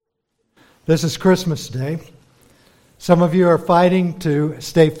This is Christmas Day. Some of you are fighting to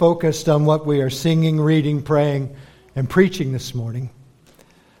stay focused on what we are singing, reading, praying, and preaching this morning.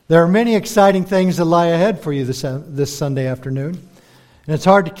 There are many exciting things that lie ahead for you this Sunday afternoon, and it's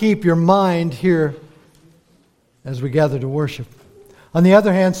hard to keep your mind here as we gather to worship. On the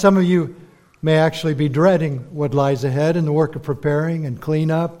other hand, some of you may actually be dreading what lies ahead in the work of preparing and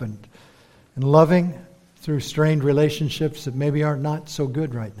cleanup and loving through strained relationships that maybe are not so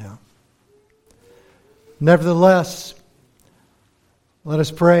good right now. Nevertheless, let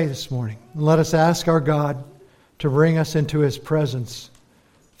us pray this morning. And let us ask our God to bring us into His presence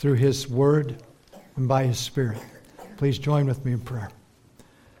through His Word and by His Spirit. Please join with me in prayer.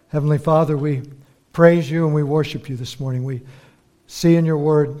 Heavenly Father, we praise You and we worship You this morning. We see in Your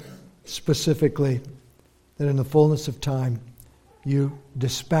Word specifically that in the fullness of time, You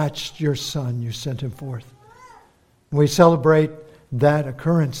dispatched Your Son. You sent Him forth. And we celebrate that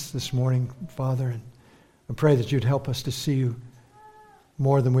occurrence this morning, Father, and I pray that You'd help us to see You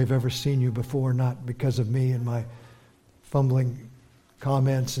more than we've ever seen You before, not because of me and my fumbling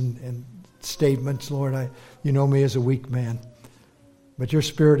comments and statements, Lord. You know me as a weak man. But Your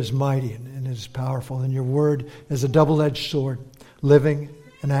Spirit is mighty and it is powerful, and Your Word is a double-edged sword, living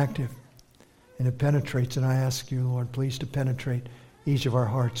and active, and it penetrates. And I ask You, Lord, please to penetrate each of our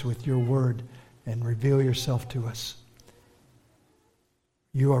hearts with Your Word and reveal Yourself to us.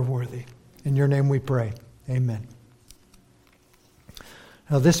 You are worthy. In Your name we pray. Amen.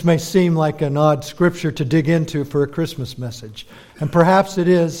 Now, this may seem like an odd scripture to dig into for a Christmas message, and perhaps it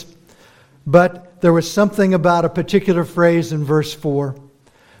is, but there was something about a particular phrase in verse 4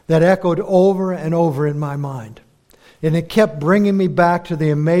 that echoed over and over in my mind, and it kept bringing me back to the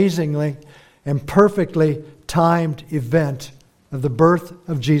amazingly and perfectly timed event of the birth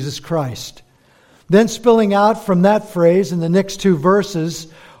of Jesus Christ. Then spilling out from that phrase in the next two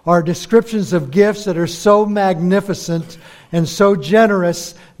verses are descriptions of gifts that are so magnificent and so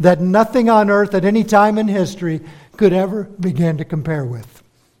generous that nothing on earth at any time in history could ever begin to compare with.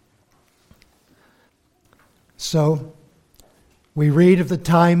 So, we read of the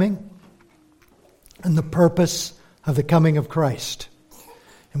timing and the purpose of the coming of Christ.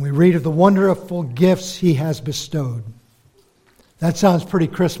 And we read of the wonderful gifts He has bestowed. That sounds pretty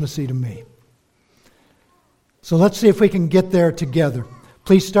Christmassy to me. So let's see if we can get there together.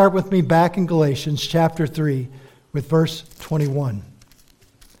 Please start with me back in Galatians chapter 3 with verse 21.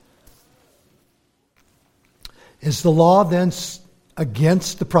 Is the law then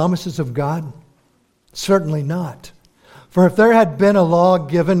against the promises of God? Certainly not. For if there had been a law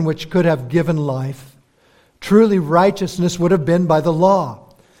given which could have given life, truly righteousness would have been by the law.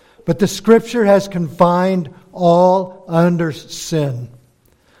 But the Scripture has confined all under sin,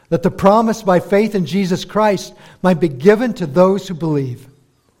 that the promise by faith in Jesus Christ might be given to those who believe.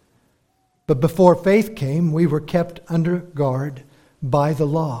 But before faith came, we were kept under guard by the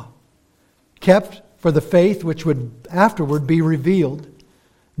law, kept for the faith which would afterward be revealed.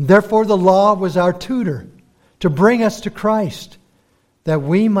 Therefore the law was our tutor to bring us to Christ, that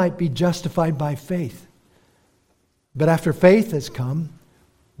we might be justified by faith. But after faith has come,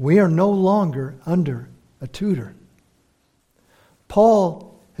 we are no longer under a tutor.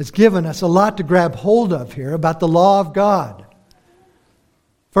 Paul has given us a lot to grab hold of here about the law of God.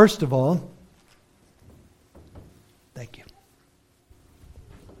 First of all, thank you.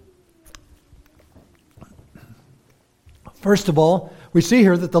 First of all, we see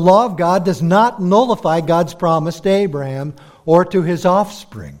here that the law of God does not nullify God's promise to Abraham or to his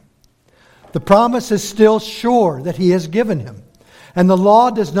offspring. The promise is still sure that He has given him. And the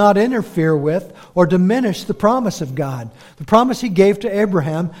law does not interfere with or diminish the promise of God. The promise He gave to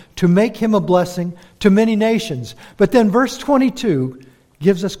Abraham to make him a blessing to many nations. But then verse 22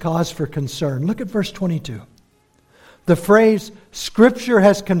 gives us cause for concern. Look at verse 22. The phrase, Scripture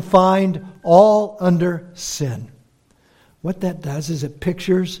has confined all under sin. What that does is it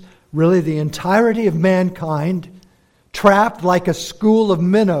pictures really the entirety of mankind trapped like a school of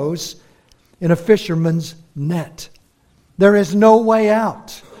minnows in a fisherman's net. There is no way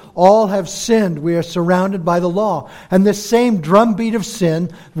out. All have sinned. We are surrounded by the law. And this same drumbeat of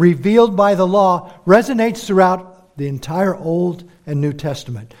sin revealed by the law resonates throughout the entire Old and New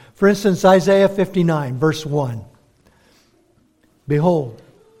Testament. For instance, Isaiah 59, verse 1. Behold,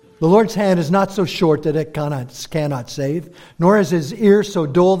 the Lord's hand is not so short that it cannot save, nor is His ear so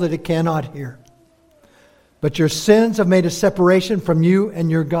dull that it cannot hear. But your sins have made a separation from you and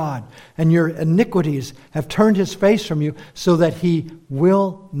your God, and your iniquities have turned His face from you so that He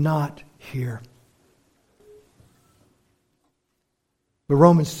will not hear. But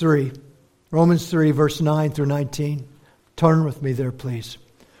Romans 3 verse 9 through 19. Turn with me there, please.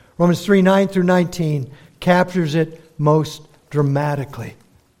 Romans 3:9 through 19 captures it most dramatically.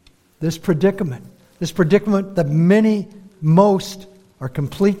 This predicament that most are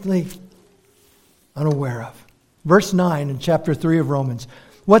completely unaware of. Verse 9 in chapter 3 of Romans.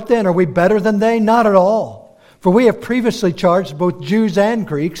 What then? Are we better than they? Not at all. For we have previously charged both Jews and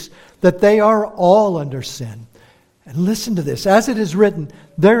Greeks that they are all under sin. And listen to this. As it is written,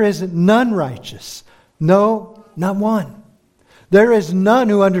 there is none righteous. No, not one. There is none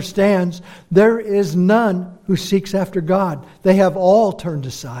who understands. There is none who seeks after God. They have all turned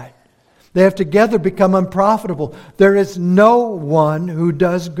aside. They have together become unprofitable. There is no one who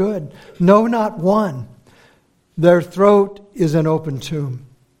does good. No, not one. Their throat is an open tomb.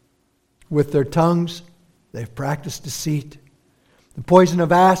 With their tongues, they've practiced deceit. The poison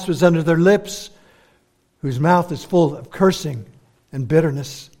of asp is under their lips, whose mouth is full of cursing and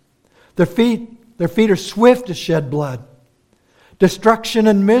bitterness. Their feet are swift to shed blood. Destruction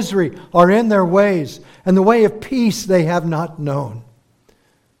and misery are in their ways, and the way of peace they have not known.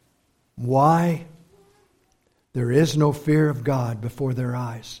 Why? There is no fear of God before their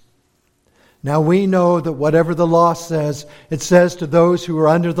eyes. Now we know that whatever the law says, it says to those who are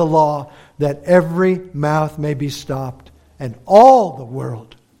under the law that every mouth may be stopped and all the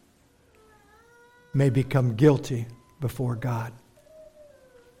world may become guilty before God.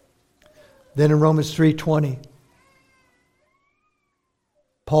 Then in Romans 3:20,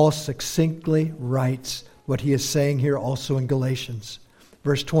 Paul succinctly writes what he is saying here also in Galatians.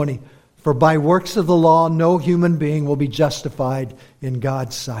 Verse 20, for by works of the law no human being will be justified in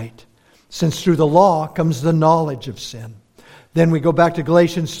God's sight, since through the law comes the knowledge of sin. Then we go back to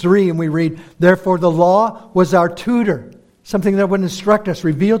Galatians 3 and we read, therefore the law was our tutor, something that would instruct us,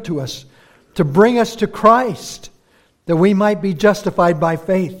 reveal to us, to bring us to Christ, that we might be justified by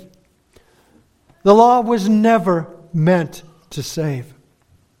faith. The law was never meant to save.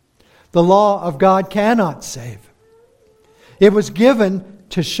 The law of God cannot save. It was given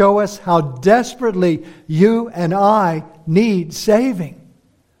to show us how desperately you and I need saving.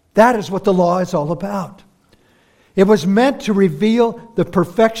 That is what the law is all about. It was meant to reveal the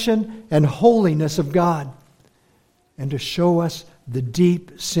perfection and holiness of God and to show us the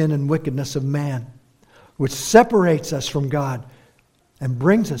deep sin and wickedness of man, which separates us from God and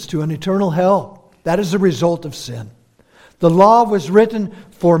brings us to an eternal hell. That is the result of sin. The law was written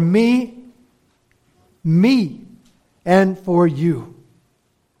for me, and for you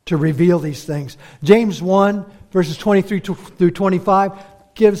to reveal these things. James 1, verses 23 through 25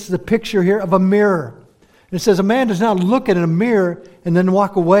 gives the picture here of a mirror. And it says, a man does not look at a mirror and then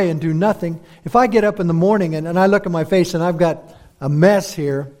walk away and do nothing. If I get up in the morning and I look at my face and I've got a mess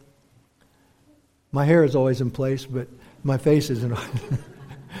here, my hair is always in place, but my face isn't.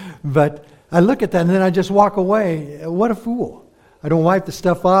 But I look at that and then I just walk away. What a fool. I don't wipe the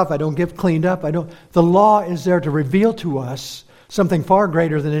stuff off. I don't get cleaned up. The law is there to reveal to us something far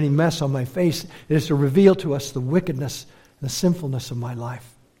greater than any mess on my face. It is to reveal to us the wickedness and the sinfulness of my life.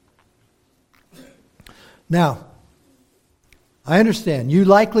 Now, I understand you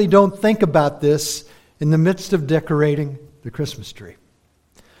likely don't think about this in the midst of decorating the Christmas tree,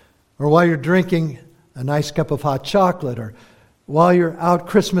 or while you're drinking a nice cup of hot chocolate, or while you're out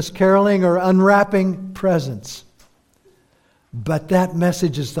Christmas caroling or unwrapping presents. But that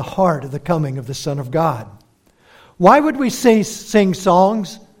message is the heart of the coming of the Son of God. Why would we sing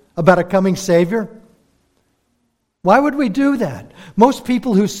songs about a coming Savior? Why would we do that? Most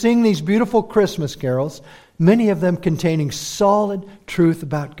people who sing these beautiful Christmas carols, many of them containing solid truth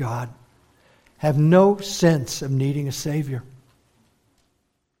about God, have no sense of needing a Savior.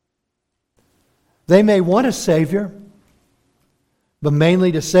 They may want a Savior, but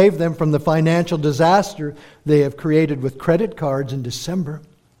mainly to save them from the financial disaster they have created with credit cards in December,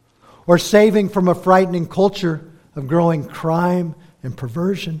 or saving from a frightening culture of growing crime and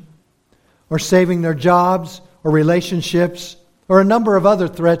perversion, or saving their jobs or relationships, or a number of other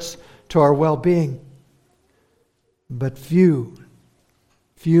threats to our well-being. But few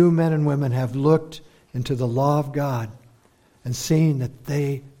men and women have looked into the law of God and seen that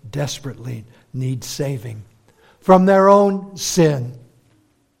they desperately need saving from their own sin.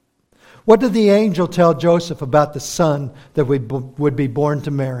 What did the angel tell Joseph about the son that would be born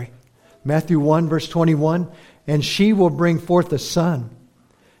to Mary? Matthew 1, verse 21, and she will bring forth a son,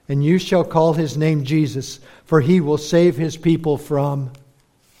 and you shall call his name Jesus, for he will save his people from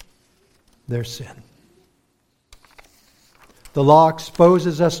their sin. The law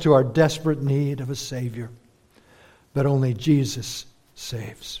exposes us to our desperate need of a Savior, but only Jesus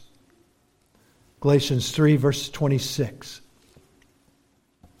saves. Galatians 3, verse 26.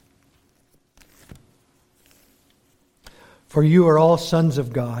 For you are all sons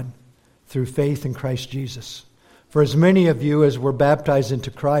of God through faith in Christ Jesus. For as many of you as were baptized into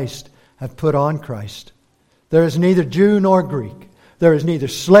Christ have put on Christ. There is neither Jew nor Greek. There is neither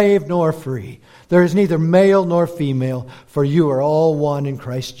slave nor free. There is neither male nor female, for you are all one in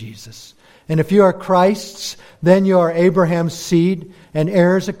Christ Jesus. And if you are Christ's, then you are Abraham's seed and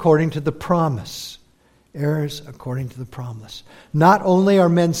heirs according to the promise. Heirs according to the promise. Not only are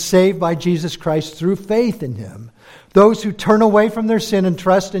men saved by Jesus Christ through faith in Him, those who turn away from their sin and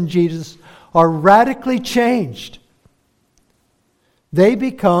trust in Jesus are radically changed. They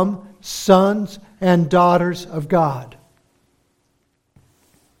become sons and daughters of God.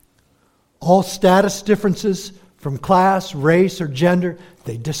 All status differences from class, race, or gender,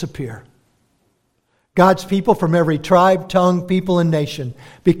 they disappear. God's people from every tribe, tongue, people, and nation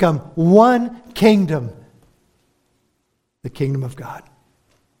become one kingdom, the kingdom of God.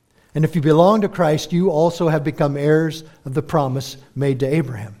 And if you belong to Christ, you also have become heirs of the promise made to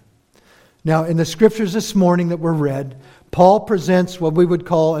Abraham. Now, in the scriptures this morning that were read, Paul presents what we would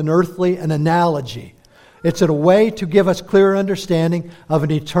call an analogy. It's a way to give us clearer understanding of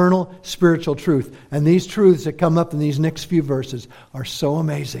an eternal spiritual truth. And these truths that come up in these next few verses are so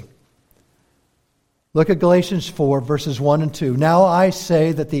amazing. Look at Galatians 4, verses 1 and 2. Now I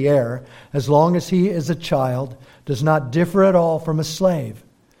say that the heir, as long as he is a child, does not differ at all from a slave,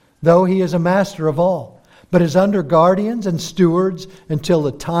 though he is a master of all, but is under guardians and stewards until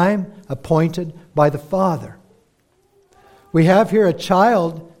the time appointed by the Father. We have here a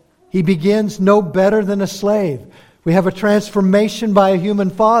child. He begins no better than a slave. We have a transformation by a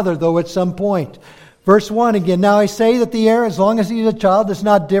human father, though, at some point. Verse 1 again, now I say that the heir, as long as he is a child, does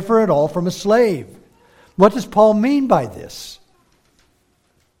not differ at all from a slave. What does Paul mean by this?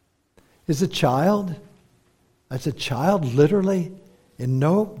 Is a child literally in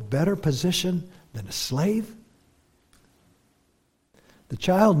no better position than a slave? The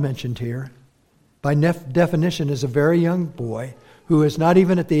child mentioned here, by definition, is a very young boy who is not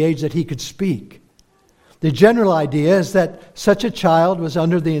even at the age that he could speak. The general idea is that such a child was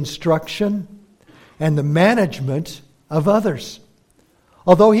under the instruction and the management of others.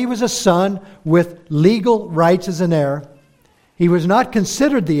 Although he was a son with legal rights as an heir, he was not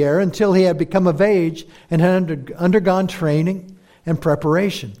considered the heir until he had become of age and had undergone training and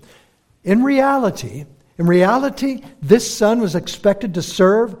preparation. In reality, this son was expected to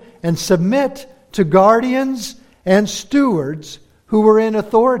serve and submit to guardians and stewards who were in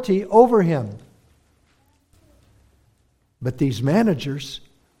authority over him. But these managers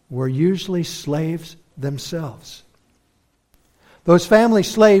were usually slaves themselves. Those family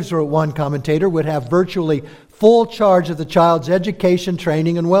slaves, or one commentator, would have virtually full charge of the child's education,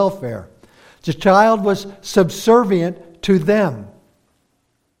 training, and welfare. The child was subservient to them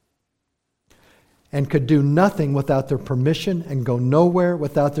and could do nothing without their permission and go nowhere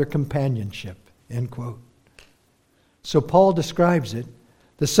without their companionship. End quote. So Paul describes it.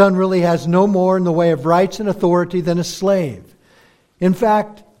 The son really has no more in the way of rights and authority than a slave. In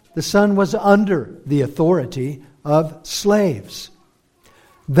fact, the son was under the authority of slaves.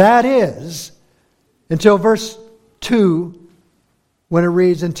 That is, until verse 2, when it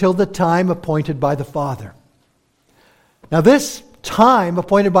reads, until the time appointed by the Father. Now this time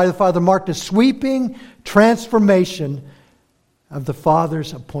appointed by the Father marked a sweeping transformation of the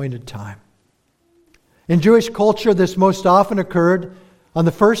Father's appointed time. In Jewish culture, this most often occurred on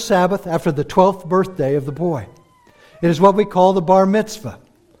the first Sabbath after the 12th birthday of the boy. It is what we call the bar mitzvah.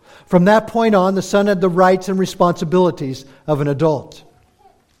 From that point on, the son had the rights and responsibilities of an adult.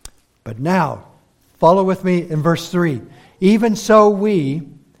 But now, follow with me in verse 3. Even so we,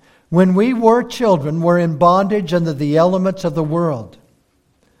 when we were children, were in bondage under the elements of the world.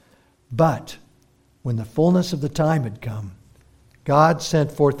 But when the fullness of the time had come, God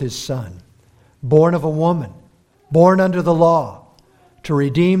sent forth His Son, born of a woman, born under the law, to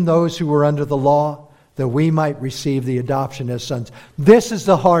redeem those who were under the law, that we might receive the adoption as sons. This is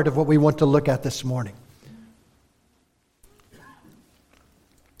the heart of what we want to look at this morning.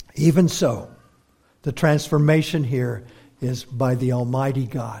 Even so, the transformation here is by the Almighty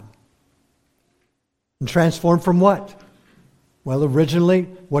God. And transformed from what? Well, originally,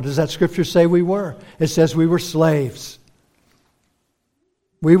 what does that scripture say we were? It says we were slaves.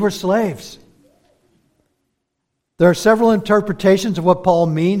 We were slaves. There are several interpretations of what Paul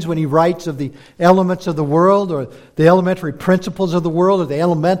means when he writes of the elements of the world, or the elementary principles of the world, or the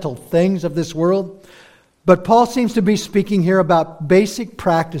elemental things of this world. But Paul seems to be speaking here about basic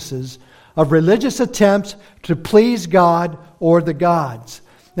practices of religious attempts to please God or the gods.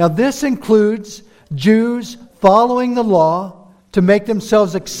 Now this includes Jews following the law to make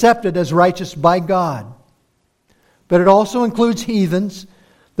themselves accepted as righteous by God. but it also includes heathens,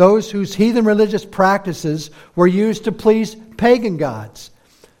 those whose heathen religious practices were used to please pagan gods.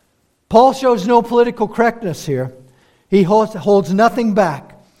 Paul shows no political correctness here. He holds nothing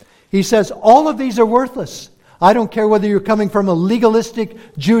back. He says, all of these are worthless. I don't care whether you're coming from a legalistic,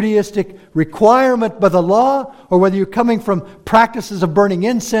 Judaistic requirement by the law, or whether you're coming from practices of burning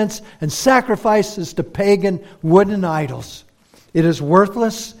incense and sacrifices to pagan wooden idols. It is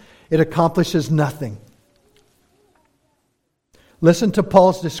worthless. It accomplishes nothing. Listen to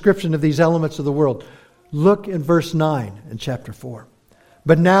Paul's description of these elements of the world. Look in verse 9 in chapter 4.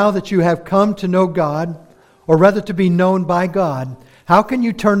 But now that you have come to know God, or rather to be known by God, how can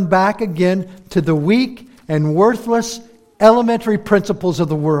you turn back again to the weak and worthless elementary principles of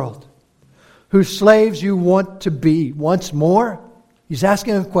the world, whose slaves you want to be once more? He's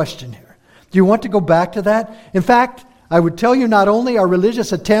asking a question here. Do you want to go back to that? In fact, I would tell you, not only are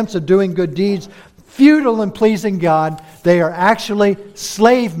religious attempts of doing good deeds futile in pleasing God, they are actually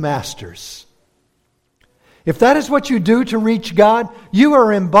slave masters. If that is what you do to reach God, you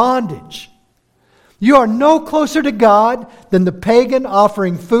are in bondage. You are no closer to God than the pagan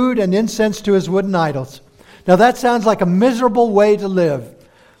offering food and incense to his wooden idols. Now that sounds like a miserable way to live.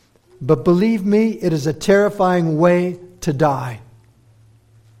 But believe me, it is a terrifying way to die.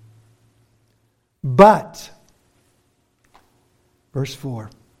 But, verse 4,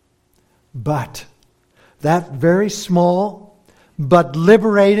 but that very small but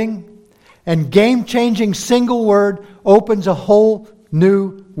liberating and game-changing single word opens a whole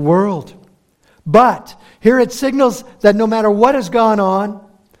new world. But here it signals that no matter what has gone on,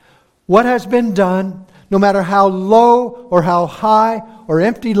 what has been done, no matter how low or how high or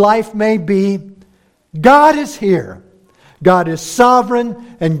empty life may be, God is here. God is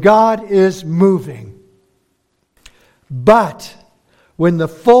sovereign and God is moving. But when the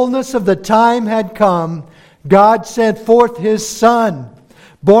fullness of the time had come, God sent forth His Son,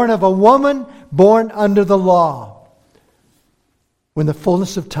 born of a woman, born under the law. When the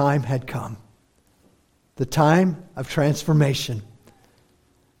fullness of time had come. The time of transformation.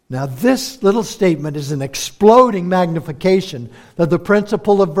 Now this little statement is an exploding magnification of the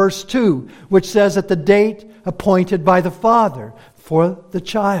principle of verse 2, which says at the date appointed by the Father for the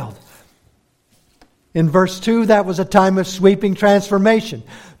child. In verse 2, that was a time of sweeping transformation.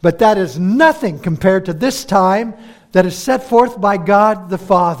 But that is nothing compared to this time that is set forth by God the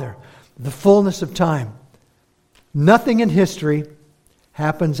Father, the fullness of time. Nothing in history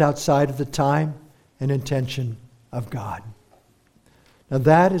happens outside of the time and intention of God. Now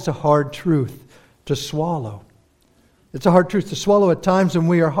that is a hard truth to swallow. It's a hard truth to swallow at times when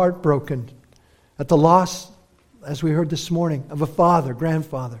we are heartbroken at the loss, as we heard this morning, of a father,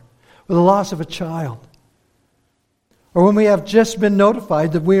 grandfather, or the loss of a child. Or when we have just been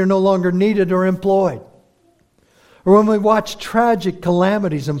notified that we are no longer needed or employed. Or when we watch tragic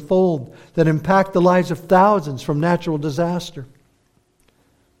calamities unfold that impact the lives of thousands from natural disaster.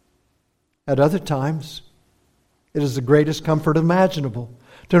 At other times, it is the greatest comfort imaginable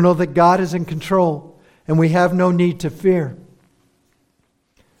to know that God is in control and we have no need to fear.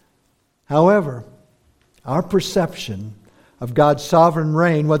 However, our perception of God's sovereign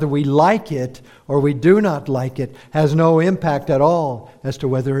reign, whether we like it or we do not like it, has no impact at all as to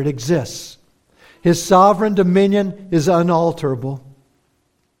whether it exists. His sovereign dominion is unalterable,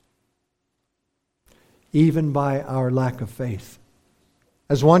 even by our lack of faith.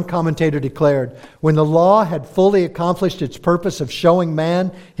 As one commentator declared, when the law had fully accomplished its purpose of showing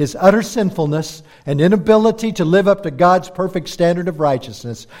man his utter sinfulness and inability to live up to God's perfect standard of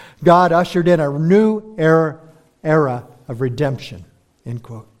righteousness, God ushered in a new era of redemption. End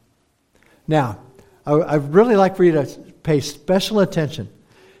quote. Now, I'd really like for you to pay special attention.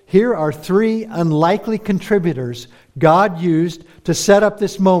 Here are three unlikely contributors God used to set up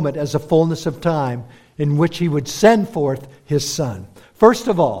this moment as a fullness of time in which He would send forth His Son. First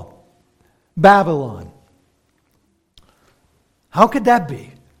of all, Babylon. How could that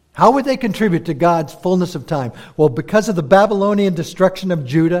be? How would they contribute to God's fullness of time? Well, because of the Babylonian destruction of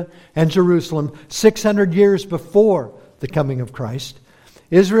Judah and Jerusalem 600 years before the coming of Christ,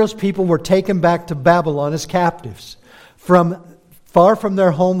 Israel's people were taken back to Babylon as captives, far from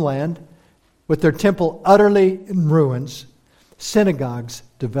their homeland, with their temple utterly in ruins. Synagogues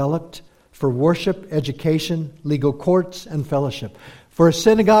developed for worship, education, legal courts, and fellowship. For a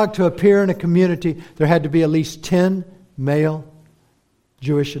synagogue to appear in a community, there had to be at least 10 male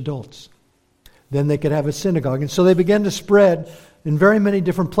Jewish adults. Then they could have a synagogue. And so they began to spread in very many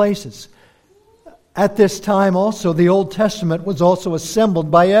different places. At this time also, the Old Testament was also assembled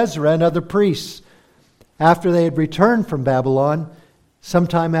by Ezra and other priests after they had returned from Babylon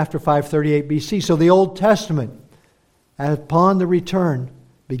sometime after 538 BC. So the Old Testament upon the return,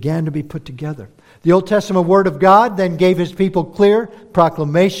 began to be put together. The Old Testament Word of God then gave His people clear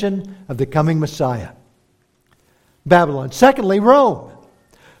proclamation of the coming Messiah. Babylon. Secondly, Rome.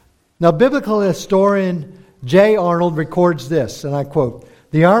 Now, biblical historian J. Arnold records this, and I quote,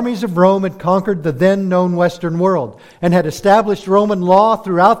 "The armies of Rome had conquered the then known Western world and had established Roman law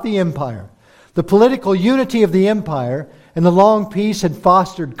throughout the empire. The political unity of the empire and the long peace had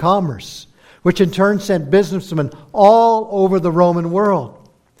fostered commerce, which in turn sent businessmen all over the Roman world.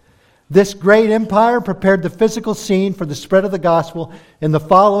 This great empire prepared the physical scene for the spread of the gospel in the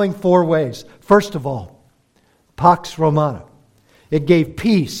following 4 ways. First of all, Pax Romana. It gave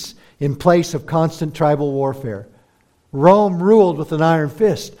peace in place of constant tribal warfare. Rome ruled with an iron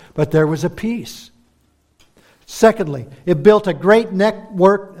fist, but there was a peace. Secondly, it built a great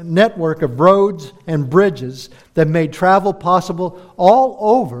network of roads and bridges that made travel possible all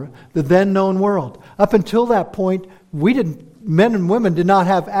over the then known world. Up until that point, men and women did not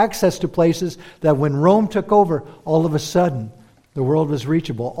have access to places that when Rome took over, all of a sudden, the world was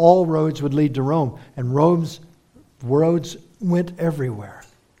reachable. All roads would lead to Rome, and Rome's roads went everywhere.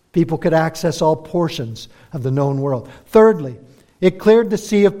 People could access all portions of the known world. Thirdly, it cleared the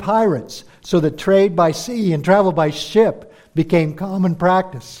sea of pirates so that trade by sea and travel by ship became common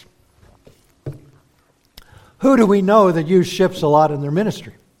practice. Who do we know that used ships a lot in their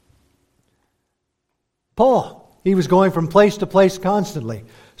ministry? Paul. He was going from place to place constantly.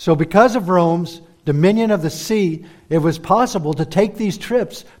 So because of Rome's dominion of the sea, it was possible to take these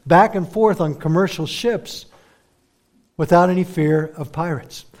trips back and forth on commercial ships without any fear of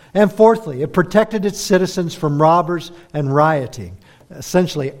pirates. And fourthly, it protected its citizens from robbers and rioting,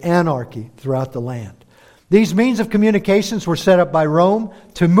 essentially anarchy throughout the land. These means of communications were set up by Rome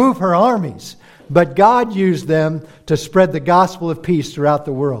to move her armies, but God used them to spread the gospel of peace throughout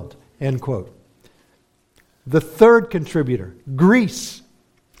the world. End quote. The third contributor, Greece.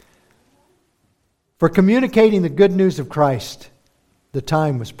 For communicating the good news of Christ, the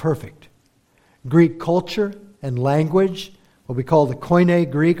time was perfect. Greek culture and language, what we call the Koine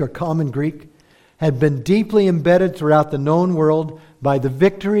Greek or Common Greek, had been deeply embedded throughout the known world by the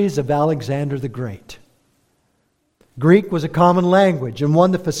victories of Alexander the Great. Greek was a common language and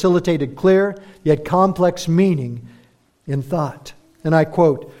one that facilitated clear yet complex meaning in thought. And I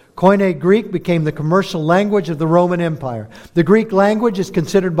quote, Koine Greek became the commercial language of the Roman Empire. The Greek language is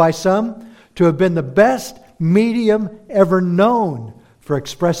considered by some to have been the best medium ever known for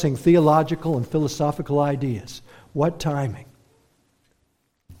expressing theological and philosophical ideas. What timing.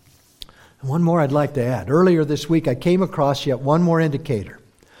 And one more I'd like to add. Earlier this week I came across yet one more indicator.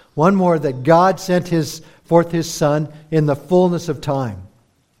 One more that God sent forth His Son in the fullness of time.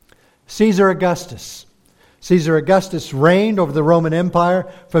 Caesar Augustus. Caesar Augustus reigned over the Roman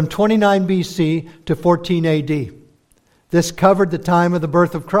Empire from 29 BC to 14 AD. This covered the time of the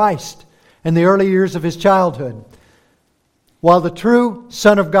birth of Christ and the early years of His childhood. While the true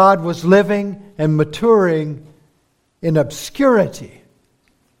Son of God was living and maturing in obscurity,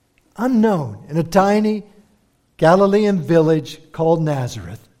 unknown, in a tiny Galilean village called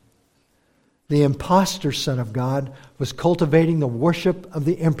Nazareth, the impostor Son of God was cultivating the worship of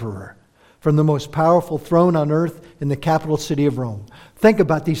the emperor from the most powerful throne on earth in the capital city of Rome. Think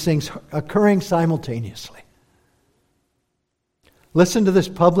about these things occurring simultaneously. Listen to this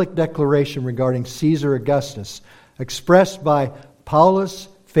public declaration regarding Caesar Augustus, expressed by Paulus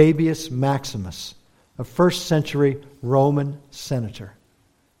Fabius Maximus, a first century Roman senator.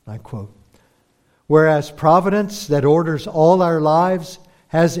 I quote, "Whereas providence that orders all our lives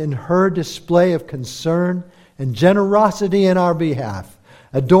has in her display of concern and generosity in our behalf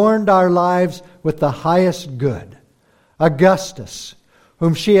adorned our lives with the highest good, Augustus,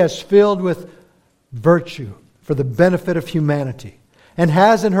 whom she has filled with virtue for the benefit of humanity, and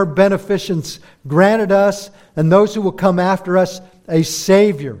has in her beneficence granted us and those who will come after us a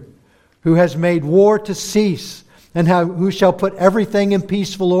Savior, who has made war to cease, and who shall put everything in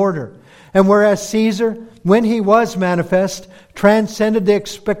peaceful order. And whereas Caesar, when he was manifest, transcended the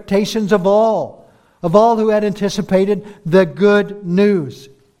expectations of all who had anticipated the good news,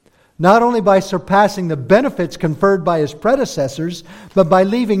 not only by surpassing the benefits conferred by his predecessors, but by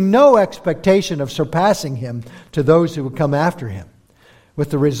leaving no expectation of surpassing him to those who would come after him,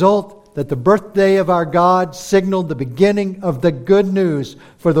 with the result that the birthday of our God signaled the beginning of the good news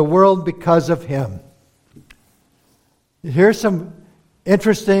for the world because of him." Here's some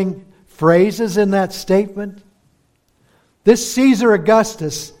interesting phrases in that statement. This Caesar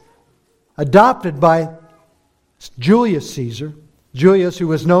Augustus, adopted by Julius Caesar, Julius, who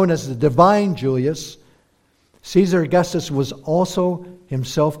was known as the divine Julius, Caesar Augustus was also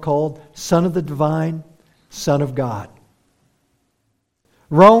himself called Son of the Divine, Son of God.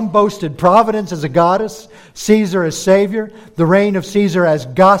 Rome boasted Providence as a goddess, Caesar as Savior, the reign of Caesar as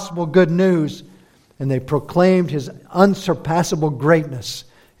gospel good news, and they proclaimed his unsurpassable greatness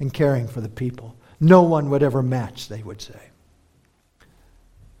in caring for the people. No one would ever match, they would say.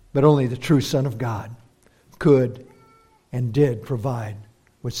 But only the true Son of God could and did provide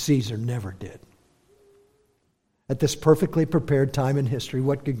what Caesar never did. At this perfectly prepared time in history,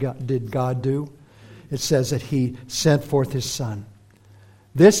 what did God do? It says that He sent forth His Son.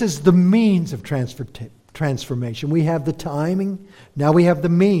 This is the means of transformation. We have the timing, now we have the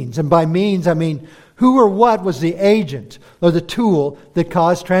means. And by means, I mean who or what was the agent or the tool that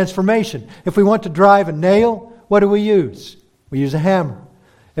caused transformation. If we want to drive a nail, what do we use? We use a hammer.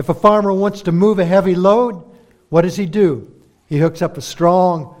 If a farmer wants to move a heavy load, what does he do? He hooks up a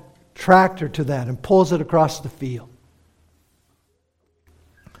strong tractor to that and pulls it across the field.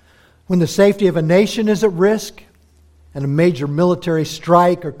 When the safety of a nation is at risk and a major military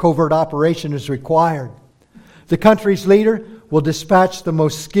strike or covert operation is required, the country's leader will dispatch the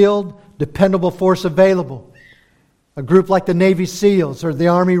most skilled, dependable force available, a group like the Navy SEALs or the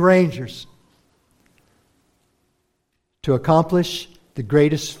Army Rangers, to accomplish the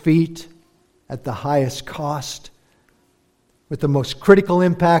greatest feat at the highest cost with the most critical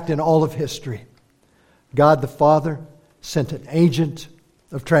impact in all of history. God the Father sent an agent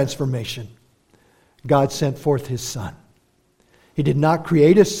of transformation. God sent forth His Son. He did not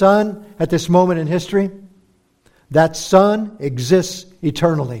create His Son at this moment in history. That Son exists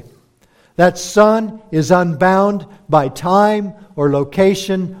eternally. That Son is unbound by time or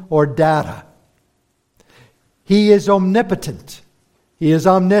location or data. He is omnipotent. He is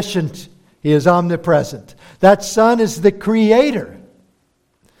omniscient. He is omnipresent. That Son is the Creator.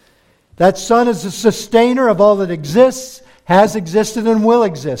 That Son is the sustainer of all that exists, has existed, and will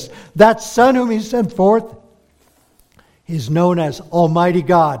exist. That Son whom He sent forth is known as Almighty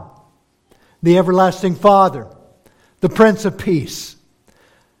God, the Everlasting Father, the Prince of Peace.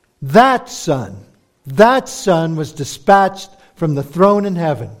 That Son was dispatched from the throne in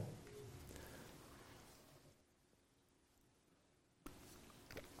heaven.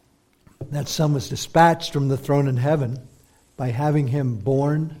 That Son was dispatched from the throne in heaven by having Him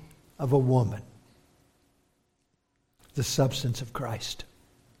born of a woman, the substance of Christ.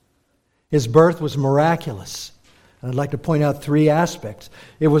 His birth was miraculous. And I'd like to point out three aspects.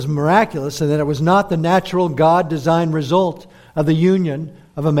 It was miraculous in that it was not the natural God-designed result of the union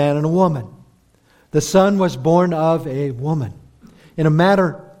of a man and a woman. The Son was born of a woman in a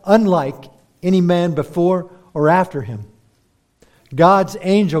manner unlike any man before or after Him. God's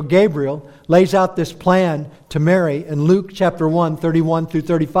angel Gabriel lays out this plan to Mary in Luke chapter 1, 31 through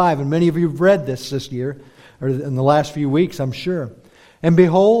 35. And many of you have read this year, or in the last few weeks, I'm sure. And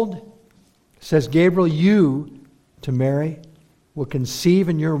behold, says Gabriel, you, to Mary, will conceive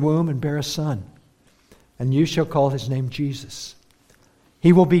in your womb and bear a son, and you shall call his name Jesus.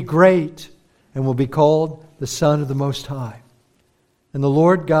 He will be great and will be called the Son of the Most High. And the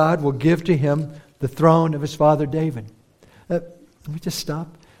Lord God will give to him the throne of his father David. Let me just stop.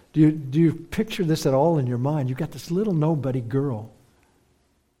 Do you picture this at all in your mind? You've got this little nobody girl.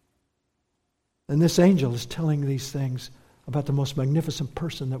 And this angel is telling these things about the most magnificent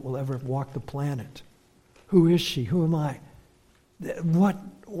person that will ever walk the planet. Who is she? Who am I?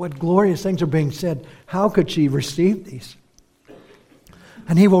 What glorious things are being said. How could she receive these?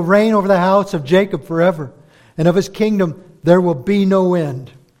 And he will reign over the house of Jacob forever, and of his kingdom there will be no end.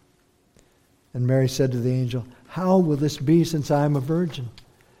 And Mary said to the angel, how will this be since I am a virgin?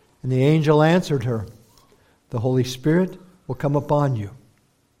 And the angel answered her, the Holy Spirit will come upon you,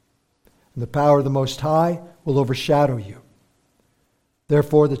 and the power of the Most High will overshadow you.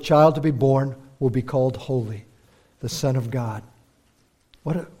 Therefore the child to be born will be called Holy, the Son of God.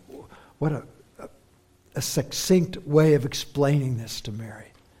 What a succinct way of explaining this to Mary.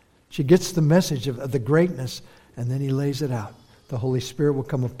 She gets the message of the greatness, and then he lays it out. The Holy Spirit will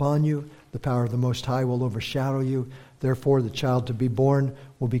come upon you. The power of the Most High will overshadow you. Therefore, the child to be born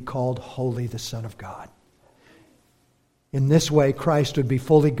will be called Holy, the Son of God. In this way, Christ would be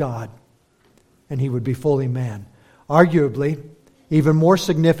fully God, and he would be fully man. Arguably, even more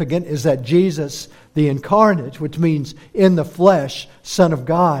significant is that Jesus, the incarnate, which means in the flesh, Son of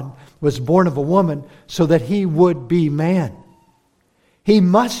God, was born of a woman so that he would be man. He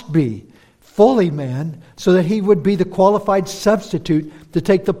must be fully man so that he would be the qualified substitute to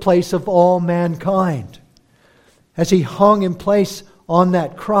take the place of all mankind. As he hung in place on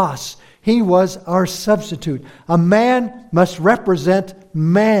that cross, he was our substitute. A man must represent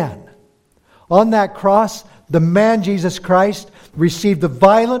man. On that cross, the man Jesus Christ received the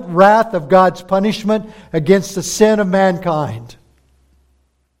violent wrath of God's punishment against the sin of mankind.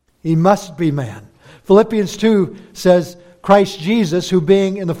 He must be man. Philippians 2 says, Christ Jesus, who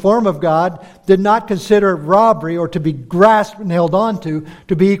being in the form of God, did not consider robbery or to be grasped and held on to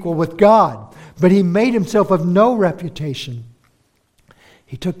be equal with God. But he made himself of no reputation.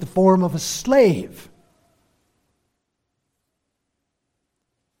 He took the form of a slave.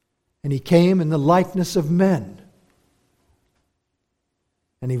 And he came in the likeness of men.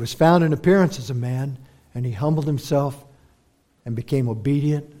 And he was found in appearance as a man, and he humbled himself and became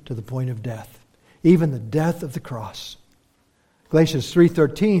obedient to the point of death, even the death of the cross. Galatians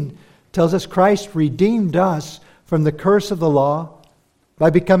 3:13 tells us Christ redeemed us from the curse of the law by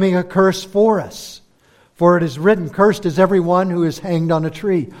becoming a curse for us. For it is written, cursed is everyone who is hanged on a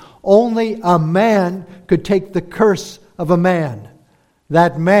tree. Only a man could take the curse of a man.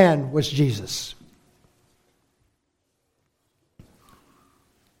 That man was Jesus.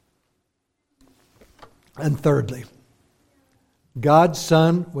 And thirdly, God's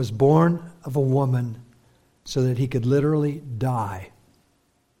Son was born of a woman so that he could literally die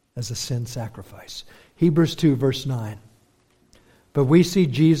as a sin sacrifice. Hebrews 2 verse 9. But we see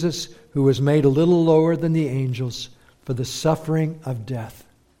Jesus, who was made a little lower than the angels for the suffering of death.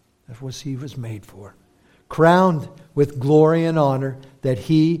 That was he was made for. Crowned with glory and honor, that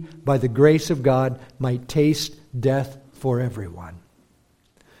he, by the grace of God, might taste death for everyone.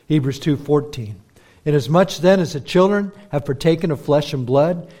 Hebrews 2:14. Inasmuch then as the children have partaken of flesh and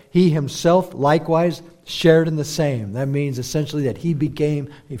blood, he himself likewise shared in the same. That means essentially that he became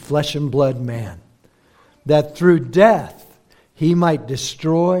a flesh and blood man. That through death he might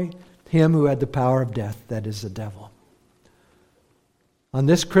destroy him who had the power of death, that is the devil. On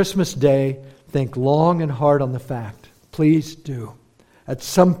this Christmas day, think long and hard on the fact, please do, at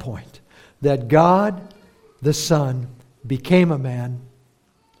some point, that God, the Son, became a man.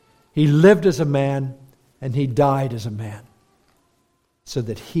 He lived as a man, and he died as a man, so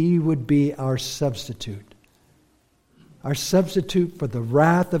that he would be our substitute for the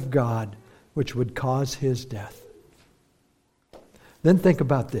wrath of God, which would cause his death. Then think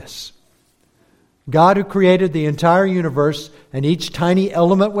about this. God, who created the entire universe and each tiny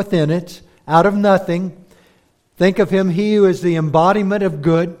element within it, out of nothing, think of him, he who is the embodiment of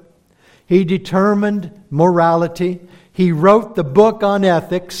good. He determined morality. He wrote the book on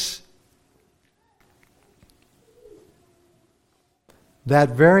ethics. That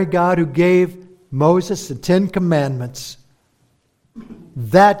very God who gave Moses the 10 Commandments,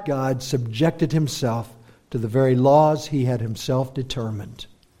 that God subjected himself to the very laws he had himself determined.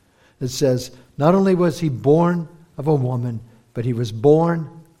 It says, not only was he born of a woman, but he was born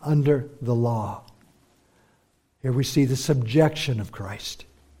under the law. Here we see the subjection of Christ.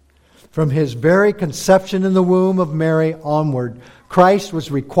 From his very conception in the womb of Mary onward, Christ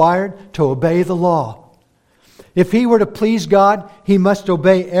was required to obey the law. If he were to please God, he must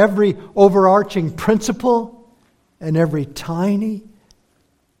obey every overarching principle and every tiny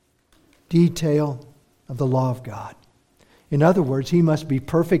detail of the law of God. In other words, he must be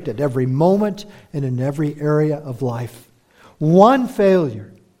perfect at every moment and in every area of life. One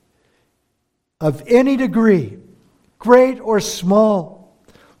failure of any degree, great or small,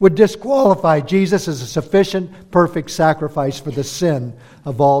 would disqualify Jesus as a sufficient, perfect sacrifice for the sin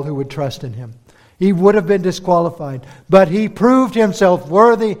of all who would trust in him. He would have been disqualified, but he proved himself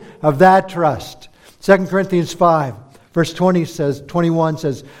worthy of that trust. 2 Corinthians 5, verse 21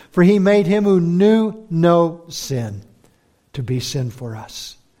 says, for he made him who knew no sin to be sin for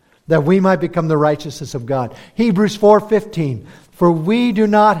us, that we might become the righteousness of God. Hebrews 4:15, for we do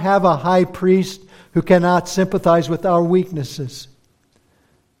not have a high priest who cannot sympathize with our weaknesses,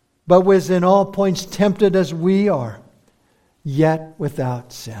 but was in all points tempted as we are, yet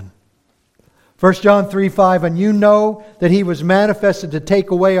without sin. 1 John 3:5, and you know that he was manifested to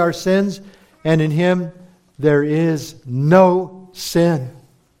take away our sins, and in him there is no sin.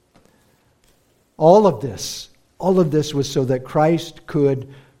 All of this was so that Christ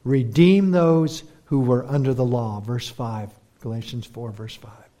could redeem those who were under the law. Verse 5, Galatians 4, verse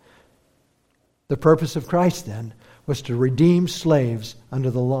 5. The purpose of Christ then was to redeem slaves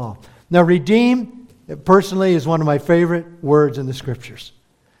under the law. Now, redeem, personally, is one of my favorite words in the Scriptures.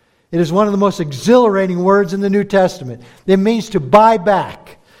 It is one of the most exhilarating words in the New Testament. It means to buy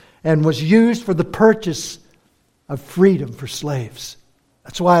back and was used for the purchase of freedom for slaves.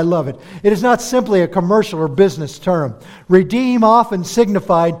 That's why I love it. It is not simply a commercial or business term. Redeem often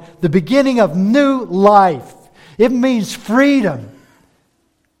signified the beginning of new life. It means freedom.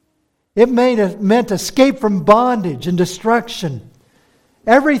 It meant escape from bondage and destruction.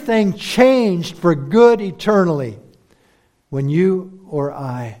 Everything changed for good eternally when you or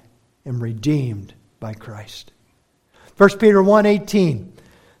I am redeemed by Christ. 1 Peter 1:18.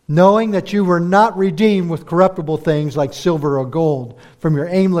 knowing that you were not redeemed with corruptible things like silver or gold from your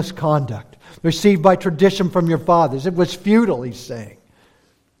aimless conduct, received by tradition from your fathers. It was futile, he's saying.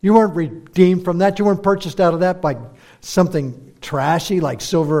 You weren't redeemed from that. You weren't purchased out of that by something trashy like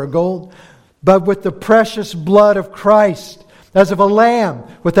silver or gold, but with the precious blood of Christ, as of a lamb,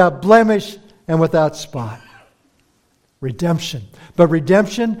 without blemish and without spot. Redemption. But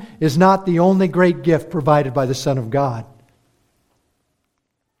redemption is not the only great gift provided by the Son of God.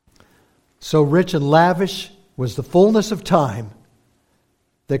 So rich and lavish was the fullness of time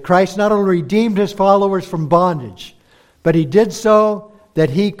that Christ not only redeemed His followers from bondage, but He did so that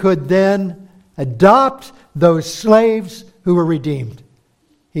He could then adopt those slaves who were redeemed.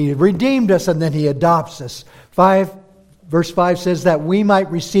 He redeemed us and then He adopts us. Verse 5 says that we might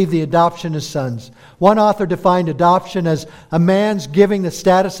receive the adoption as sons. One author defined adoption as a man's giving the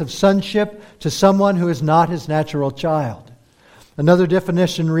status of sonship to someone who is not his natural child. Another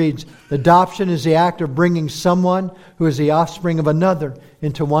definition reads, adoption is the act of bringing someone who is the offspring of another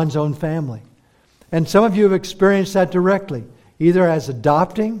into one's own family. And some of you have experienced that directly, either as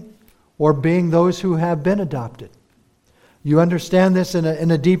adopting or being those who have been adopted. You understand this in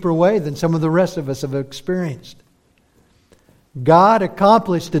a deeper way than some of the rest of us have experienced. God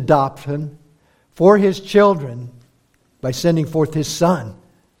accomplished adoption for His children by sending forth His Son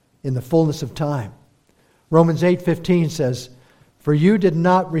in the fullness of time. Romans 8:15 says, for you did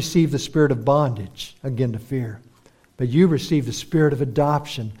not receive the spirit of bondage, again to fear, but you received the spirit of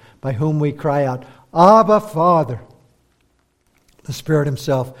adoption, by whom we cry out, Abba, Father. The Spirit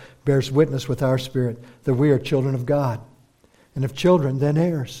Himself bears witness with our spirit that we are children of God. And if children, then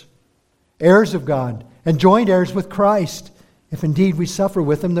heirs. Heirs of God, and joint heirs with Christ, if indeed we suffer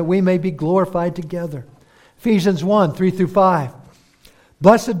with Him, that we may be glorified together. Ephesians 1:3-5.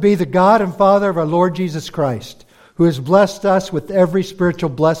 Blessed be the God and Father of our Lord Jesus Christ, who has blessed us with every spiritual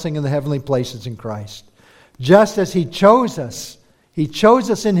blessing in the heavenly places in Christ. Just as He chose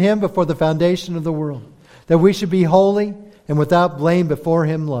us in Him before the foundation of the world, that we should be holy and without blame before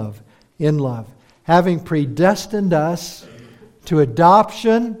Him in love, having predestined us to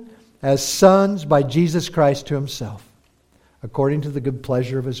adoption as sons by Jesus Christ to Himself, according to the good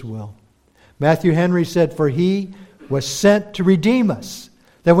pleasure of His will. Matthew Henry said, for He was sent to redeem us,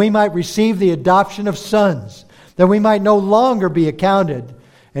 that we might receive the adoption of sons, that we might no longer be accounted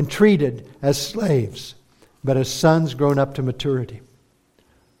and treated as slaves, but as sons grown up to maturity.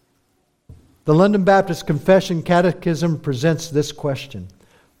 The London Baptist Confession Catechism presents this question: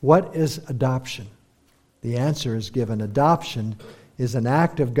 what is adoption? The answer is given. Adoption is an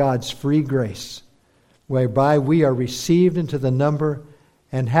act of God's free grace, whereby we are received into the number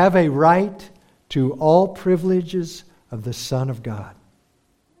and have a right to all privileges of the Son of God.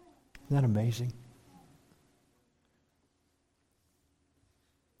 Isn't that amazing?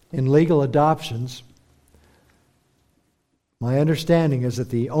 In legal adoptions, my understanding is that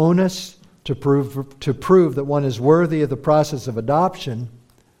the onus to prove that one is worthy of the process of adoption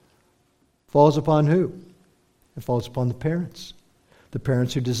falls upon who? It falls upon the parents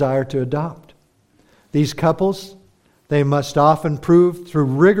who desire to adopt. These couples, they must often prove through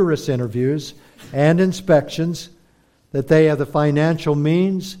rigorous interviews and inspections that they have the financial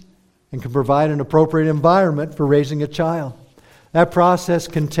means and can provide an appropriate environment for raising a child. That process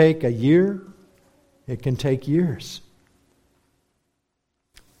can take a year. It can take years.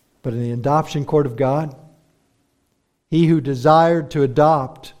 But in the adoption court of God, he who desired to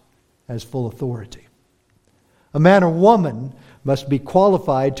adopt has full authority. A man or woman must be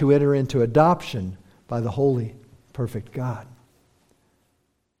qualified to enter into adoption by the holy, perfect God.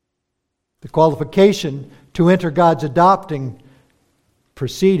 The qualification to enter God's adopting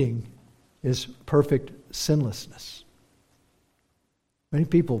proceeding is perfect sinlessness. Many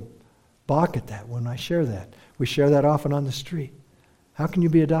people balk at that when I share that. We share that often on the street. How can you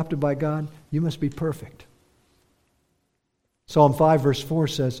be adopted by God? You must be perfect. Psalm 5 verse 4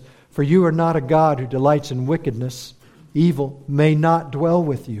 says, for you are not a God who delights in wickedness. Evil may not dwell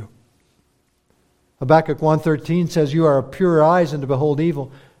with you. Habakkuk 1:13 says, you are of pure eyes and to behold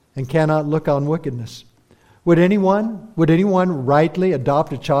evil and cannot look on wickedness. Would anyone rightly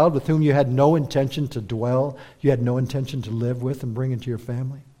adopt a child with whom you had no intention to dwell, you had no intention to live with and bring into your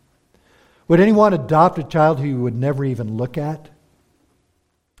family? Would anyone adopt a child who you would never even look at?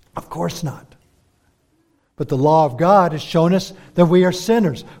 Of course not. But the law of God has shown us that we are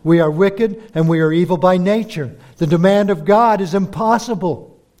sinners. We are wicked and we are evil by nature. The demand of God is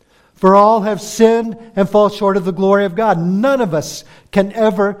impossible. For all have sinned and fall short of the glory of God. None of us can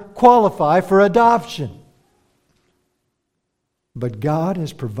ever qualify for adoption. But God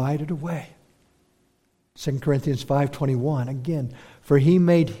has provided a way. 2 Corinthians 5:21, again, For He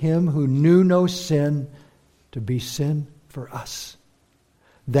made Him who knew no sin to be sin for us,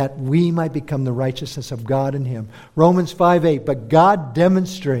 that we might become the righteousness of God in Him. Romans 5:8, but God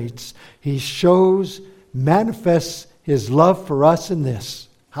demonstrates, He shows, manifests His love for us in this.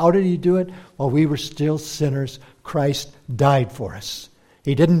 How did He do it? While we were still sinners, Christ died for us.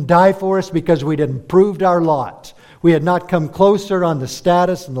 He didn't die for us because we had improved our lot. We had not come closer on the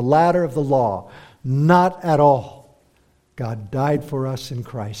status and the ladder of the law. Not at all. God died for us in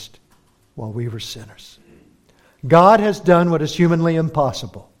Christ while we were sinners. God has done what is humanly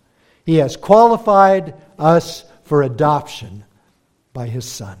impossible. He has qualified us for adoption by His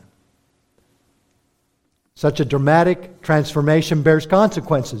Son. Such a dramatic transformation bears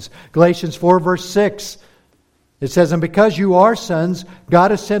consequences. Galatians 4 verse 6, it says, and because you are sons, God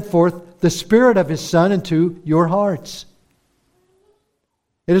has sent forth the Spirit of His Son into your hearts.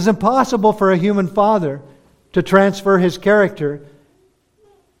 It is impossible for a human father to transfer his character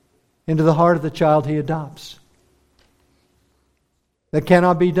into the heart of the child he adopts. That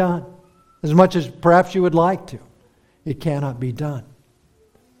cannot be done. As much as perhaps you would like to, it cannot be done.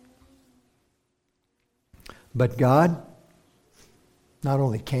 But God not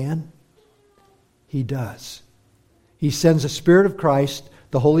only can, He does. He sends the Spirit of Christ,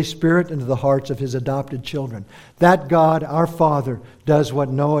 the Holy Spirit, into the hearts of His adopted children. That God, our Father, does what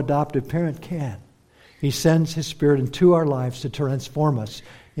no adoptive parent can. He sends His Spirit into our lives to transform us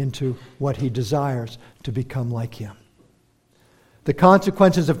into what He desires to become like Him. The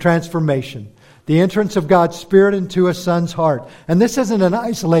consequences of transformation, the entrance of God's Spirit into a son's heart. And this isn't an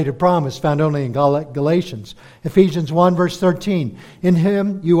isolated promise found only in Galatians. Ephesians 1 verse 13. In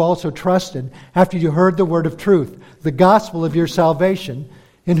Him you also trusted after you heard the word of truth, the gospel of your salvation,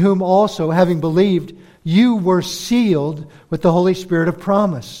 in whom also, having believed, you were sealed with the Holy Spirit of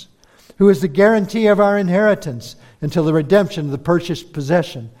promise, who is the guarantee of our inheritance until the redemption of the purchased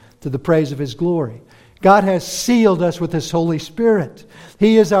possession to the praise of His glory. God has sealed us with His Holy Spirit.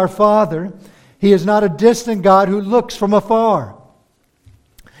 He is our Father. He is not a distant God who looks from afar.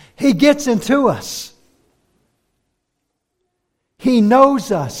 He gets into us. He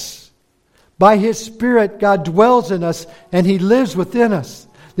knows us. By His Spirit, God dwells in us and He lives within us.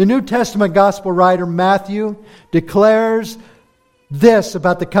 The New Testament gospel writer Matthew declares this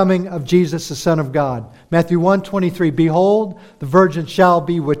about the coming of Jesus, the Son of God. Matthew 1:23, behold, the virgin shall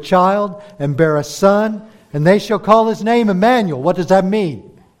be with child and bear a son, and they shall call His name Emmanuel. What does that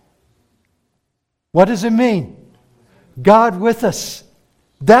mean? What does it mean? God with us.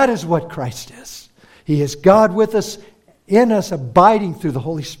 That is what Christ is. He is God with us, in us, abiding through the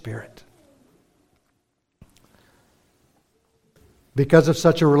Holy Spirit. Because of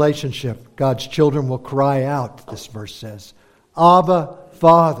such a relationship, God's children will cry out, this verse says, Abba,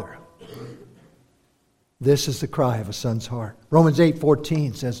 Father. This is the cry of a son's heart. Romans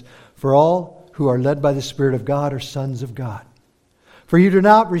 8:14 says, for all who are led by the Spirit of God are sons of God. For you do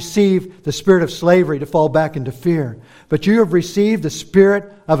not receive the spirit of slavery to fall back into fear, but you have received the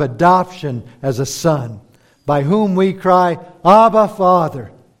spirit of adoption as a son, by whom we cry, Abba,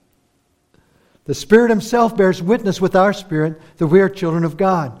 Father. The Spirit Himself bears witness with our spirit that we are children of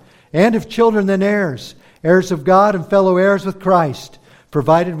God. And if children, then heirs, heirs of God and fellow heirs with Christ,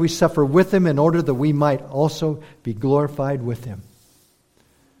 provided we suffer with Him in order that we might also be glorified with Him.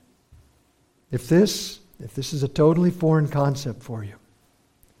 If this is a totally foreign concept for you,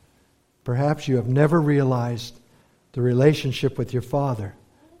 perhaps you have never realized the relationship with your Father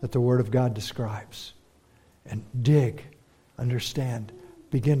that the Word of God describes. And dig, understand,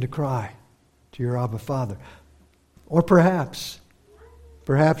 begin to cry to your Abba Father. Or perhaps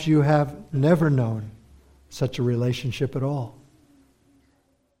you have never known such a relationship at all.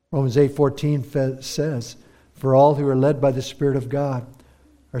 Romans 8:14 says, for all who are led by the Spirit of God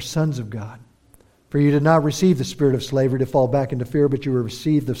are sons of God. For you did not receive the spirit of slavery to fall back into fear, but you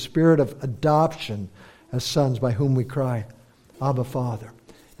received the spirit of adoption as sons, by whom we cry, Abba, Father.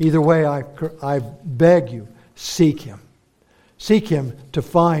 Either way, I beg you, seek Him. Seek Him to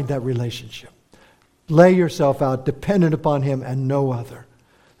find that relationship. Lay yourself out dependent upon Him and no other,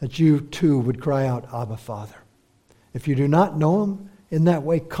 that you too would cry out, Abba, Father. If you do not know Him in that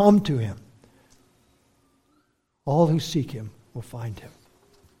way, come to Him. All who seek Him will find Him.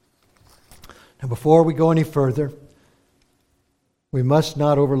 Now, before we go any further, we must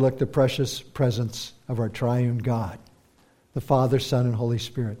not overlook the precious presence of our triune God, the Father, Son, and Holy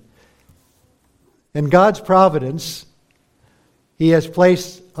Spirit. In God's providence, He has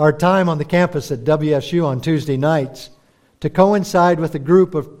placed our time on the campus at WSU on Tuesday nights to coincide with a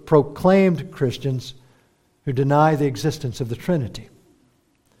group of proclaimed Christians who deny the existence of the Trinity.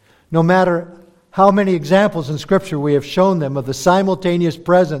 No matter how many examples in Scripture we have shown them of the simultaneous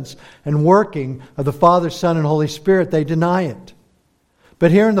presence and working of the Father, Son, and Holy Spirit, they deny it.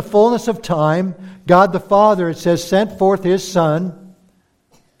 But here in the fullness of time, God the Father, it says, sent forth His Son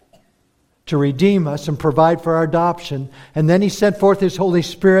to redeem us and provide for our adoption. And then He sent forth His Holy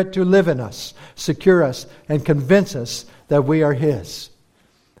Spirit to live in us, secure us, and convince us that we are His.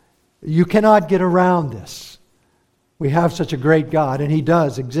 You cannot get around this. We have such a great God, and He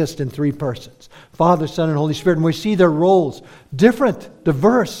does exist in three persons: Father, Son, and Holy Spirit. And we see their roles different,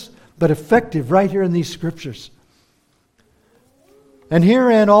 diverse, but effective right here in these Scriptures. And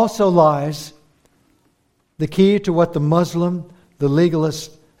herein also lies the key to what the Muslim, the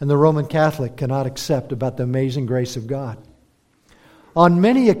legalist, and the Roman Catholic cannot accept about the amazing grace of God. On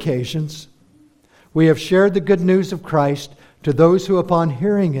many occasions, we have shared the good news of Christ to those who, upon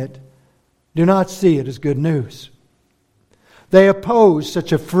hearing it, do not see it as good news. They oppose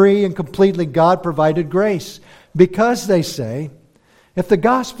such a free and completely God-provided grace because they say, if the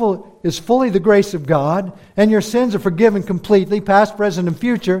gospel is fully the grace of God and your sins are forgiven completely, past, present, and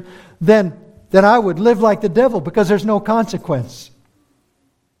future, then I would live like the devil because there's no consequence.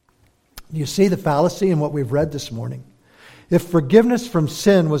 You see the fallacy in what we've read this morning. If forgiveness from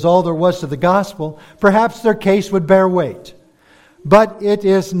sin was all there was to the gospel, perhaps their case would bear weight. But it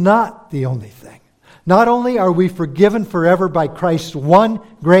is not the only thing. Not only are we forgiven forever by Christ's one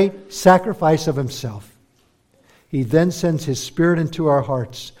great sacrifice of Himself, He then sends His Spirit into our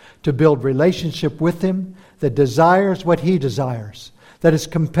hearts to build relationship with Him that desires what He desires, that is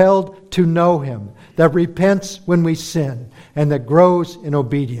compelled to know Him, that repents when we sin, and that grows in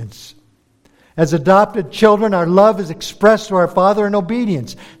obedience. As adopted children, our love is expressed to our Father in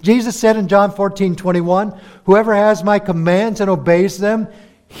obedience. Jesus said in John 14:21, whoever has my commands and obeys them,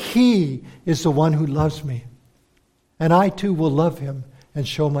 he is the one who loves me. And I too will love him and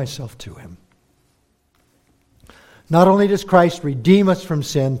show myself to him. Not only does Christ redeem us from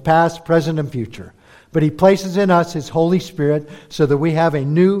sin, past, present, and future, but He places in us His Holy Spirit so that we have a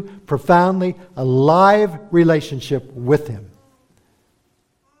new, profoundly alive relationship with Him.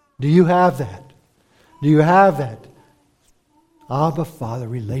 Do you have that? Do you have that Abba Father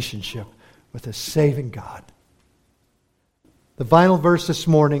relationship with a saving God? The final verse this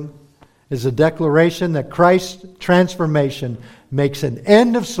morning is a declaration that Christ's transformation makes an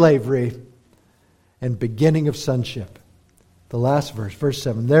end of slavery and beginning of sonship. The last verse, verse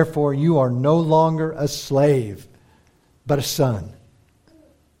 7. Therefore you are no longer a slave, but a son.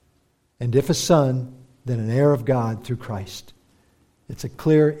 And if a son, then an heir of God through Christ. It's a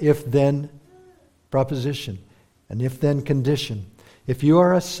clear if-then proposition, an if-then condition. If you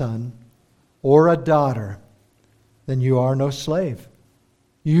are a son or a daughter, then you are no slave.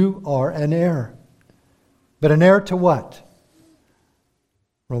 You are an heir. But an heir to what?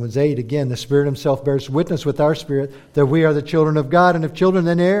 Romans 8, again, the Spirit Himself bears witness with our spirit that we are the children of God, and if children,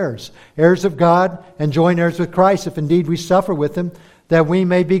 then heirs. Heirs of God and joint heirs with Christ, if indeed we suffer with Him, that we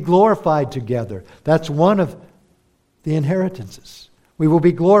may be glorified together. That's one of the inheritances. We will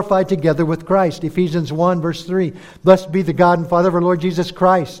be glorified together with Christ. Ephesians 1, verse 3. Blessed be the God and Father of our Lord Jesus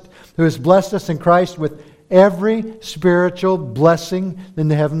Christ, who has blessed us in Christ with every spiritual blessing in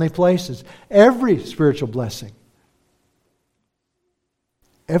the heavenly places. Every spiritual blessing.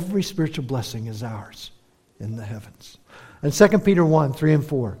 Every spiritual blessing is ours in the heavens. And 2 Peter 1, 3 and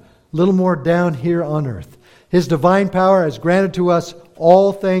 4. A little more down here on earth. His divine power has granted to us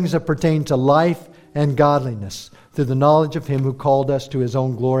all things that pertain to life and godliness through the knowledge of Him who called us to His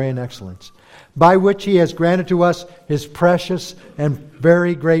own glory and excellence, by which He has granted to us His precious and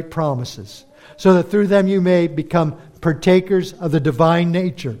very great promises, so that through them you may become partakers of the divine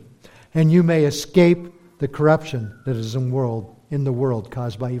nature, and you may escape the corruption that is in the world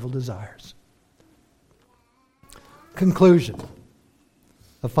caused by evil desires. Conclusion.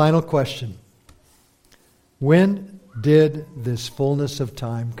 A final question. When did this fullness of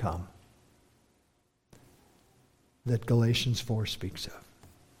time come that Galatians 4 speaks of?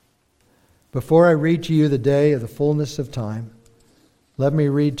 Before I read to you the day of the fullness of time, let me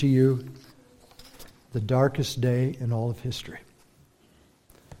read to you the darkest day in all of history.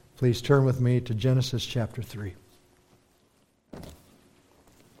 Please turn with me to Genesis chapter 3.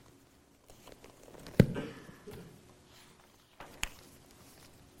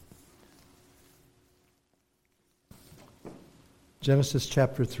 Genesis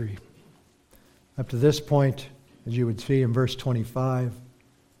chapter 3. Up to this point, as you would see in verse 25,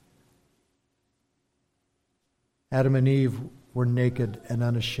 Adam and Eve were naked and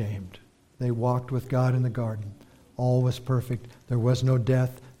unashamed. They walked with God in the garden. All was perfect. There was no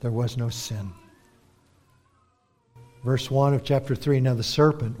death. There was no sin. Verse 1 of chapter 3, now the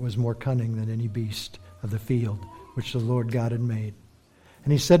serpent was more cunning than any beast of the field which the Lord God had made.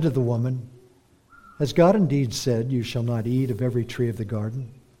 And he said to the woman, has God indeed said, you shall not eat of every tree of the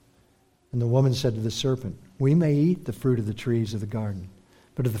garden? And the woman said to the serpent, we may eat the fruit of the trees of the garden,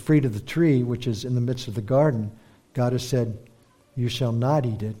 but of the fruit of the tree which is in the midst of the garden, God has said, you shall not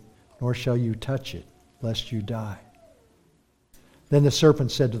eat it, nor shall you touch it, lest you die. Then the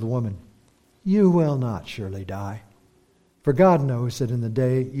serpent said to the woman, you will not surely die. For God knows that in the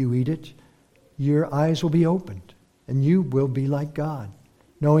day you eat it, your eyes will be opened, and you will be like God,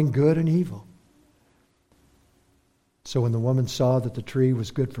 knowing good and evil. So when the woman saw that the tree was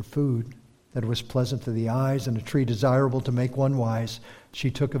good for food, that it was pleasant to the eyes, and a tree desirable to make one wise,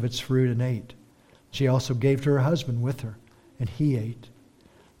 she took of its fruit and ate. She also gave to her husband with her, and he ate.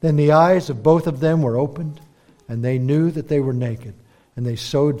 Then the eyes of both of them were opened, and they knew that they were naked, and they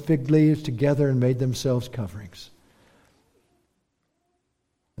sewed fig leaves together and made themselves coverings.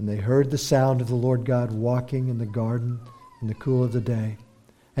 And they heard the sound of the Lord God walking in the garden in the cool of the day.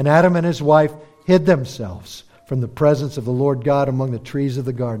 And Adam and his wife hid themselves from the presence of the Lord God among the trees of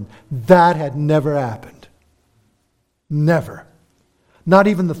the garden. That had never happened. Never. Not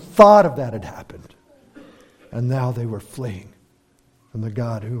even the thought of that had happened. And now they were fleeing from the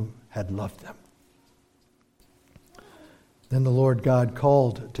God who had loved them. Then the Lord God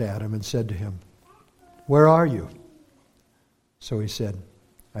called to Adam and said to him, where are you? So he said,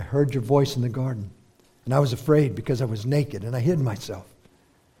 I heard your voice in the garden, and I was afraid because I was naked, and I hid myself.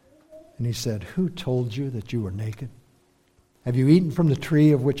 And he said, who told you that you were naked? Have you eaten from the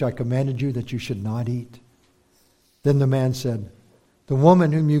tree of which I commanded you that you should not eat? Then the man said, the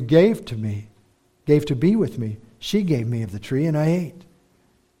woman whom you gave to be with me, she gave me of the tree, and I ate.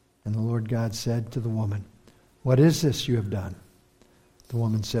 And the Lord God said to the woman, what is this you have done? The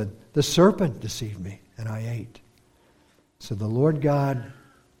woman said, the serpent deceived me, and I ate. So the Lord God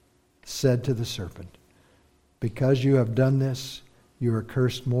said to the serpent, because you have done this, you are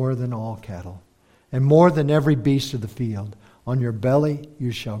cursed more than all cattle, and more than every beast of the field. On your belly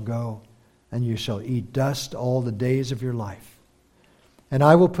you shall go, and you shall eat dust all the days of your life. And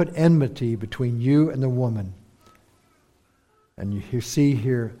I will put enmity between you and the woman. And you see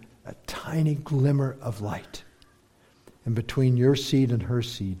here a tiny glimmer of light. And between your seed and her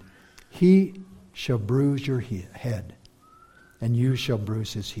seed, he shall bruise your head, and you shall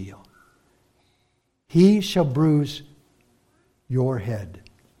bruise his heel. He shall bruise your head,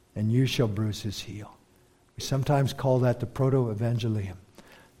 and you shall bruise his heel. We sometimes call that the proto-evangelium,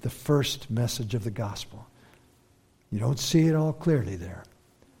 the first message of the gospel. You don't see it all clearly there,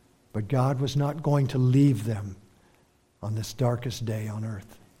 but God was not going to leave them on this darkest day on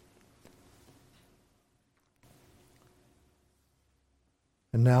earth.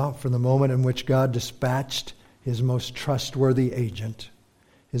 And now, from the moment in which God dispatched his most trustworthy agent,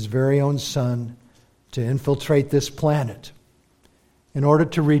 his very own Son, to infiltrate this planet in order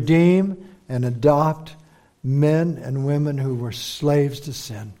to redeem and adopt men and women who were slaves to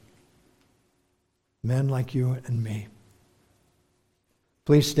sin. Men like you and me.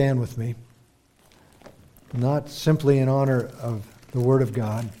 Please stand with me. Not simply in honor of the Word of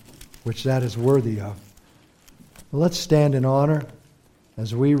God, which that is worthy of. But let's stand in honor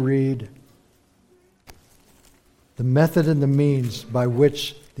as we read the method and the means by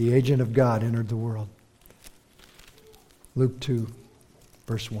which the agent of God entered the world. Luke 2,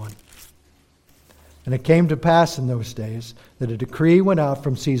 verse 1. And it came to pass in those days that a decree went out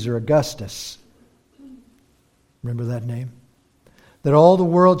from Caesar Augustus. Remember that name? That all the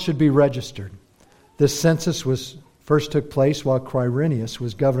world should be registered. This census first took place while Quirinius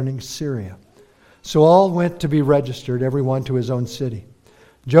was governing Syria. So all went to be registered, everyone to his own city.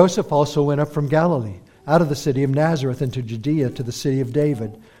 Joseph also went up from Galilee, out of the city of Nazareth into Judea to the city of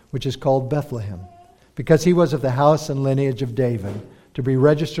David, which is called Bethlehem, because he was of the house and lineage of David, to be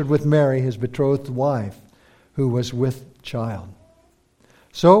registered with Mary, his betrothed wife, who was with child.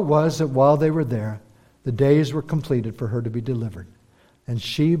 So it was that while they were there, the days were completed for her to be delivered. And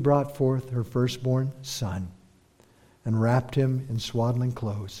she brought forth her firstborn son, and wrapped him in swaddling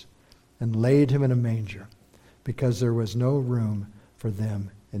clothes, and laid him in a manger, because there was no room for them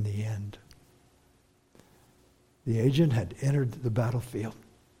in the inn. The agent had entered the battlefield,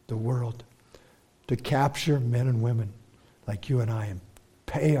 the world, to capture men and women like you and I and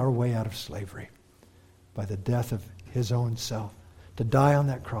pay our way out of slavery by the death of his own self, to die on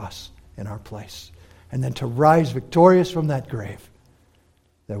that cross in our place, and then to rise victorious from that grave,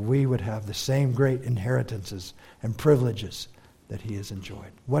 that we would have the same great inheritances and privileges that he has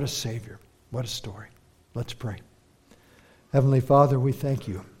enjoyed. What a Savior. What a story. Let's pray. Heavenly Father, we thank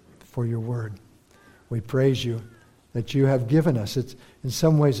you for your word. We praise you that you have given us. In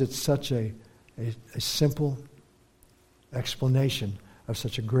some ways, it's such a simple explanation of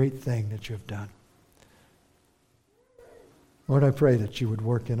such a great thing that you have done. Lord, I pray that you would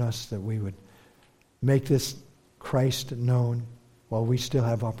work in us, that we would make this Christ known while we still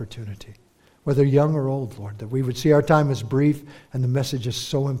have opportunity. Whether young or old, Lord, that we would see our time as brief and the message is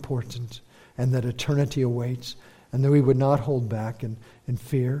so important and that eternity awaits, and that we would not hold back in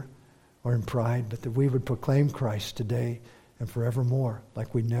fear or in pride, but that we would proclaim Christ today and forevermore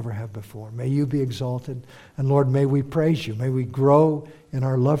like we never have before. May you be exalted, and Lord, may we praise you. May we grow in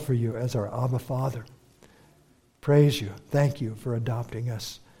our love for you as our Abba Father. Praise you. Thank you for adopting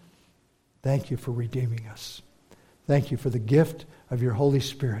us. Thank you for redeeming us. Thank you for the gift of your Holy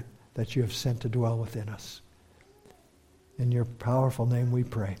Spirit that you have sent to dwell within us. In your powerful name we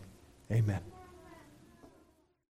pray. Amen.